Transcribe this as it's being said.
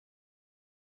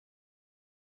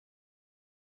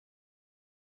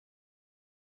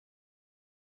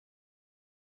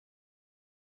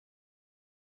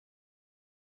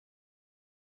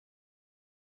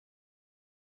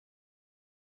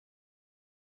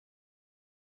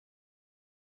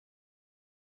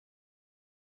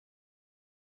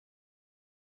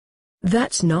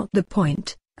That's not the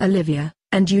point, Olivia,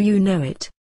 and you know it.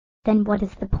 Then what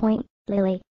is the point,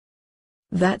 Lily?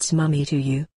 That's Mummy to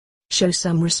you. Show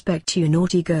some respect, you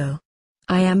naughty girl.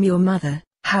 I am your mother,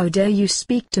 how dare you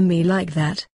speak to me like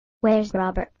that? Where's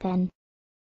Robert then?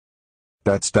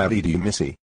 That's Daddy to you,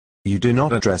 Missy. You do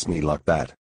not address me like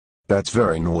that. That's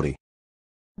very naughty.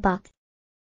 But.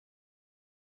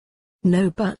 No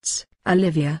buts,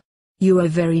 Olivia. You are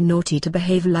very naughty to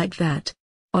behave like that.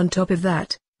 On top of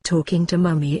that, talking to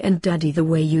Mummy and Daddy the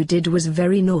way you did was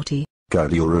very naughty. Go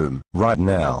to your room, right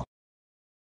now.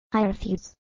 I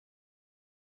refuse.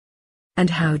 And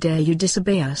how dare you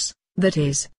disobey us? That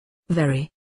is very,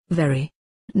 very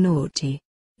naughty.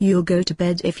 You'll go to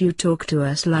bed if you talk to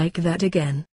us like that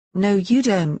again. No, you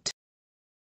don't.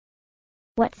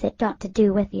 What's it got to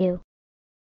do with you?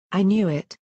 I knew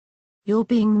it. You're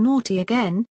being naughty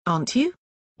again, aren't you?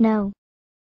 No.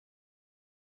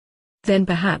 Then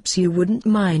perhaps you wouldn't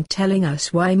mind telling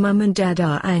us why Mum and Dad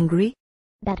are angry?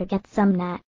 Better get some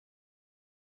nap.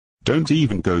 Don't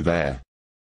even go there.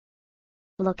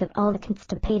 Look at all the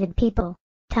constipated people.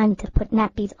 Time to put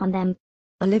nappies on them.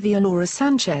 Olivia Laura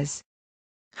Sanchez.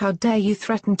 How dare you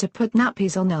threaten to put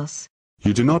nappies on us?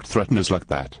 You do not threaten us like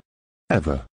that.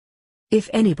 Ever. If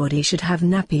anybody should have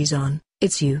nappies on,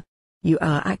 it's you. You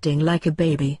are acting like a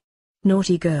baby.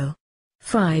 Naughty girl.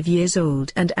 5 years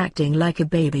old and acting like a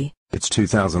baby. It's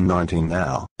 2019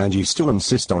 now, and you still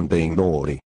insist on being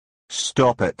naughty.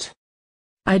 Stop it.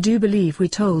 I do believe we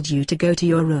told you to go to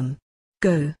your room.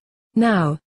 Go.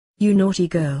 Now. You naughty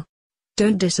girl.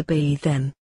 Don't disobey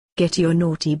them. Get your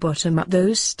naughty bottom up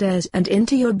those stairs and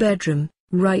into your bedroom,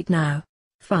 right now.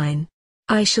 Fine.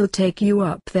 I shall take you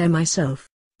up there myself.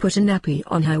 Put a nappy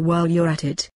on her while you're at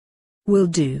it. Will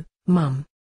do, Mum.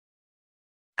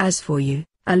 As for you,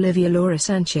 Olivia Laura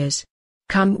Sanchez,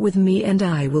 come with me and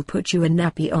I will put you a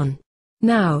nappy on.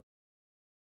 Now.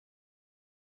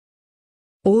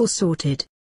 All sorted.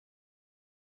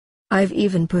 I've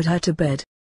even put her to bed.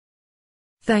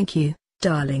 Thank you,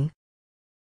 darling.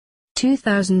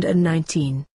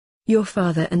 2019. Your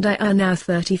father and I are now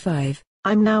 35.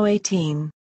 I'm now 18.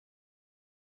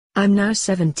 I'm now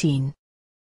 17.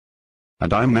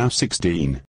 And I'm now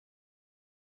 16.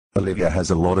 Olivia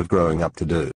has a lot of growing up to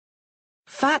do.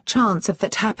 Fat chance of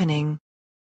that happening.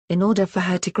 In order for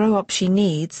her to grow up, she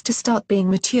needs to start being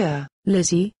mature.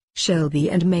 Lizzie, Shelby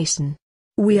and Mason.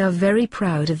 We are very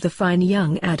proud of the fine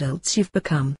young adults you've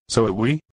become. So are we.